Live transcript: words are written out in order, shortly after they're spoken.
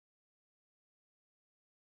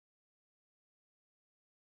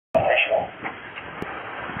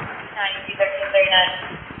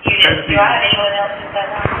Do I have anyone else in that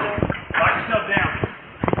line? Lock yourself down.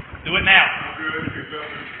 Do it now.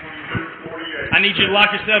 I need you to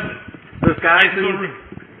lock yourself into a room.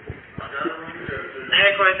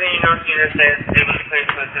 Any question you know, unit says it was clear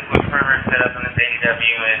to assist with perimeter setup on this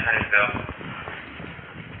ADW in Huntersville.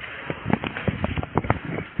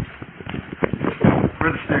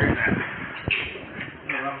 Where's the stairs at?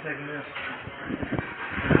 I'm taking this.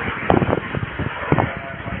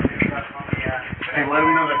 Hey, let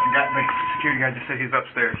him know that the security guy just said he's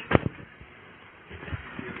upstairs.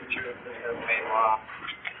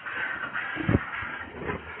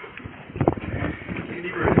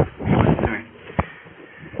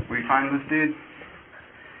 We find this dude,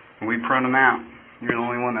 and we prune him out. You're the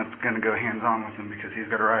only one that's going to go hands-on with him because he's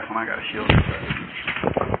got a rifle and I got a shield. This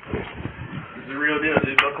is the real deal,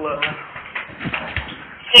 dude. Buckle up.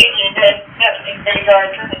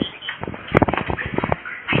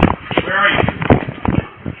 Where are you?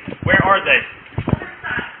 Where are they?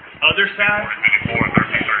 Other side?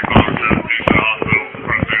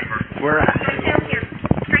 Where at? Down here.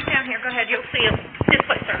 Straight down here. Go ahead. You'll see him. This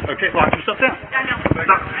way, sir. Okay, lock yourself down. I know.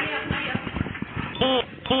 Stop.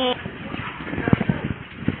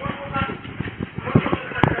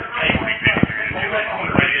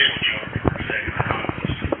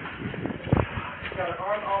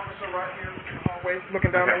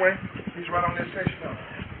 Looking down that way. He's right on this station now.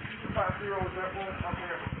 250 is that one? I'm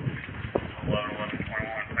here.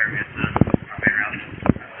 11-1-21, clear me to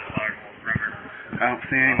I don't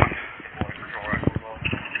see anyone.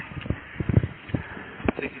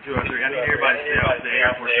 6203. I need everybody to stay off the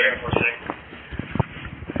Air Force Station.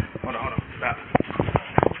 Hold on. Stop.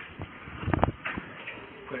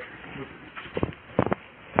 Clear.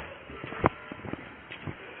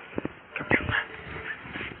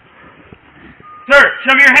 Sir,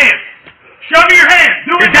 show me your hands. Show me your hands.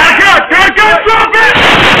 Do it now. Got a gun. Drop it.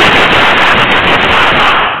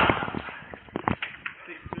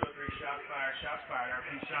 6203. Shots fired. Shots fired. RP.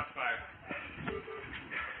 Shots fired.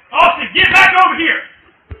 Austin, get back over here.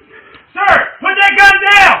 Sir, put that gun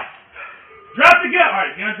down. Drop the gun. All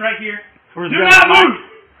right, gun's right here. Where's Do the not gun? move.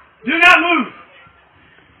 Do not move.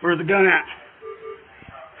 Where's the gun at?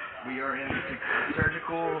 We are in the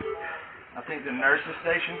surgical, I think the nurse's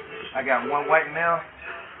station. I got one white male,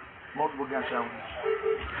 multiple gunshot wounds.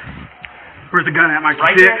 Where's the gun at, Mike?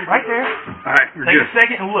 Right there, right there. All right, we're Take good. a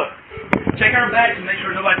second and look. Check our backs and make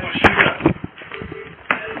sure nobody's going to shoot us.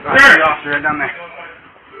 All right, the officer right down there.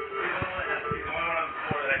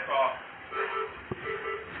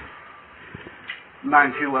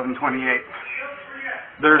 921128.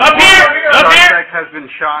 There's Up here! Up here! suspect has been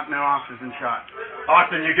shot. No officer's been shot.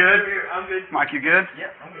 Austin, you good? I'm good. Mike, you good?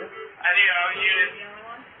 Yeah, I'm good. I need a unit.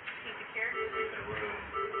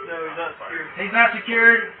 No, he's not secured. He's not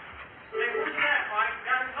secured.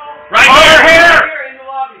 Right Right here! here in the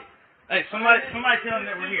lobby. Hey, somebody tell him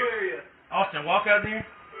that we're here. Area. Austin, walk out there.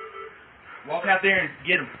 Walk out there and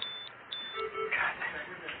get him. Is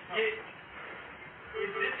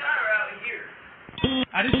this guy or out here?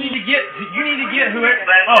 I just need to get, you need to get whoever,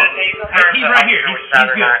 he's right here.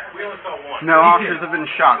 He's good. We only saw one. No officers have been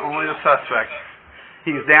shot. Only the suspect.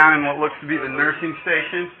 He's down in what looks to be the nursing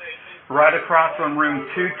station, right across from room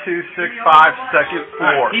 2265, second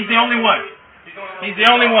floor. He's the only one. He's the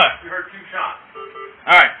only one. We heard two shots.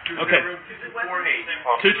 All right. Okay.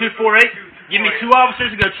 2248. Give me 2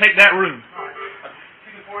 officers to go check that room.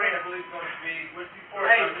 2248, I believe, is going to be. What's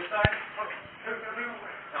 248 on this side?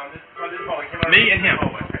 Me and him.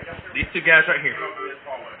 These 2 guys right here.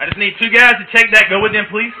 I just need 2 guys to check that. Go with them,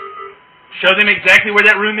 please. Show them exactly where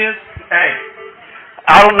that room is. Hey,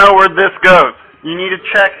 I don't know where this goes. You need to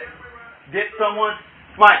check. Get someone.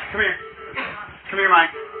 Mike, come here. Come here, Mike.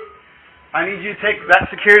 I need you to take that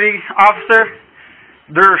security officer.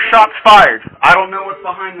 There are shots fired. I don't know what's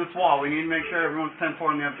behind this wall. We need to make sure everyone's 10-4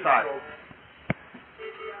 on the other side.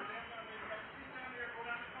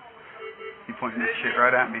 You pointing this shit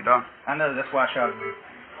right at me, dog. I know, that's why I shot him. You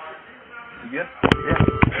good? Yeah.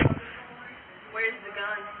 Where's the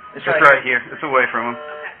gun? It's right here. It's away from him.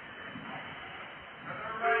 Okay.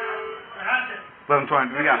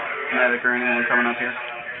 1120. We got medic or anyone coming up here?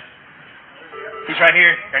 He's right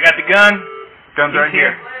here. I got the gun. Gun's right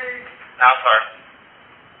here. Now, sir.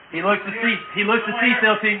 He looks to see. He looks to see,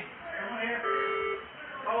 Silty.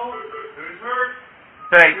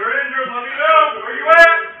 Hey. You're injured, let me know. Where you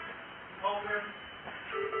at? Hold here.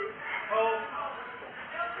 Hold.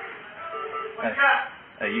 What you got?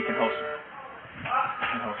 Hey, you can host him. You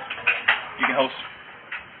can host. You can host.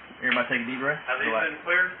 Everybody take a deep breath. Have they been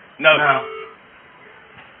cleared? No. No.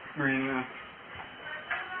 Green.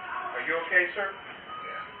 Are you okay, sir?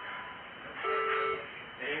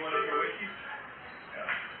 Yeah. Anyone in here with you?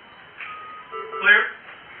 Clear?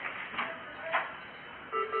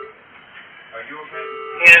 Are you okay?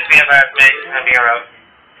 Units be advised, Meg. I'll be around.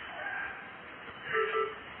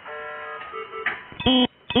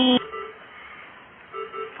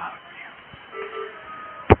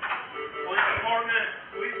 Police department.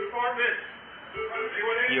 Police department.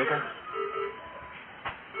 You okay?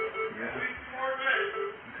 Police department.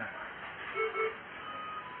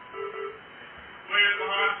 Clear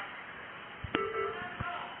behind.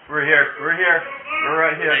 We're here. We're here. We're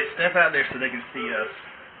right here. Hey, step out there so they can see us.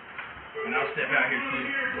 And I'll step out here too.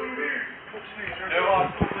 No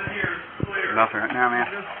hostiles in here. It's clear. Nothing right now, man.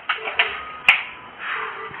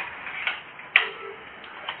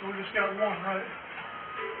 So we just got one, right?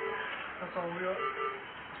 That's all we got.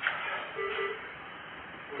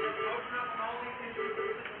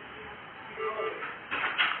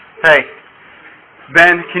 Hey,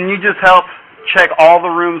 Ben, can you just help check all the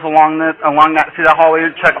rooms along that see that hallway?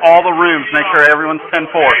 Check all the rooms. Make sure everyone's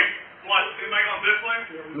 10-4. What? Anybody on this lane?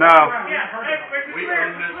 No.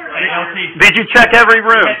 Hey, LT. Did you check every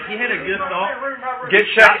room? He had a good thought. Get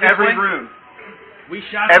checked every room. We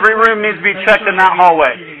shot Every this way. room needs to be Make checked sure in that we didn't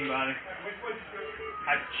hallway. shoot anybody.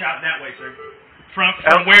 I shot that way, sir. From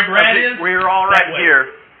where Brad is? We're all right that way. here.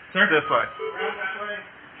 Sir? This way.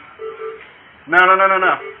 No.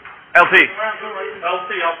 LT.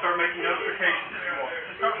 LT, I'll start making notifications if you want.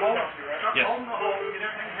 Start holding. Start Yes. holding the hole. Get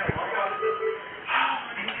everything held.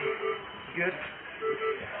 You good?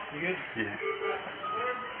 You good? Yeah.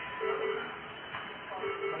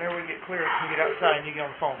 Whenever we get clear, you get outside and you get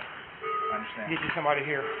on the phone. I understand. Get you somebody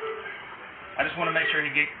here. I just want to make sure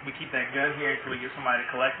we keep that gun here until we get somebody to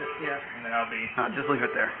collect it. Yeah. And then I'll be. Just leave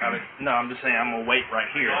it there. No, I'm just saying I'm gonna wait right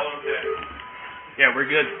here. All okay. Yeah, we're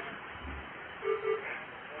good.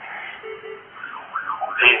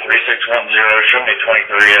 P3610, show me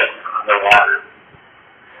 23 at the water.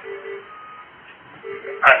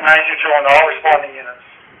 Alright, 961, all responding units.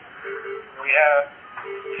 We have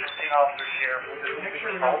 15 officers here. Make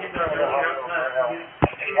sure we don't get perimeter help.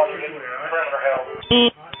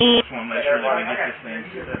 Just want to make sure that we get this thing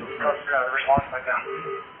settled first. Response back down.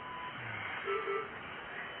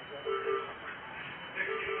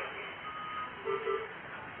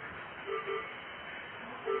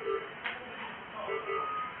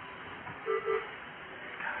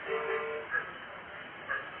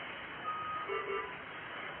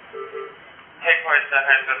 Take place at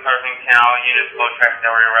Hudson Surfing Canal, units below track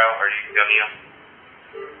area route, or you can go kneel.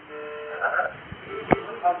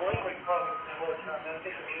 I believe we probably will not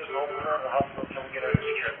take the units over to the hospital until we get our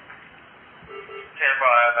secure. Take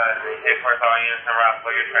place all units en route,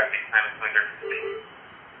 slow your traffic time is linger.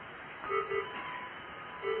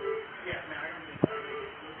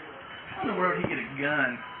 How in the world did he get a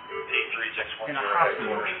gun? P3610, In a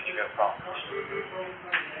hospital. you got problems.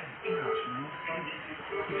 Gosh, man.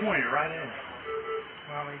 He pointed it right at him.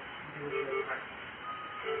 Well, we do what you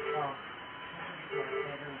want.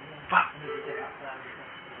 Fuck.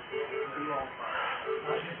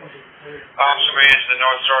 Officer Manage to the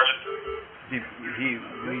North Sergeant. Yeah.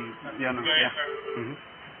 Mm-hmm.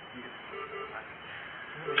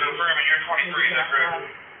 Confirming, you're 23, is that correct?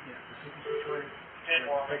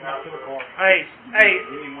 Hey,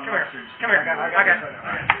 come here. Come here. I got it.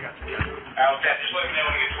 Just let me know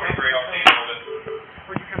when you get 23, I'll see you on it.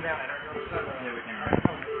 Before you come down there, Yeah, we can.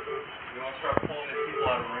 You want to start pulling these people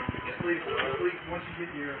out of the room? just leave. Once you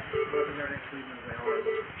get your weapon there, next leave them as they are.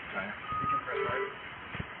 You can press right.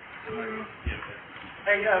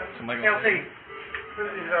 Hey, Somebody LT, is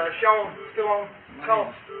Sean still on call?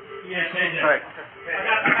 Yeah, change it. Right. I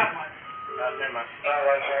got mine.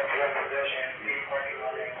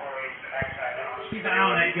 Keep an eye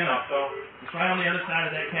on that gun. It's right on the other side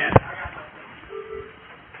of that cat.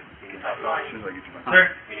 Sir?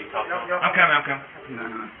 I'm coming.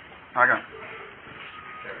 No. I got it.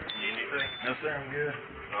 No, sir, I'm good.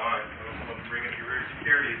 Alright, I'm going to bring up your rear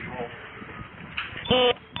security if you want.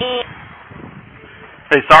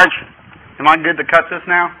 Hey, Sarge, am I good to cut this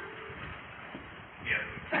now?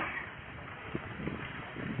 Yeah.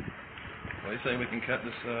 Well, you say we can cut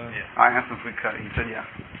this, I asked him if we cut it. He said yeah.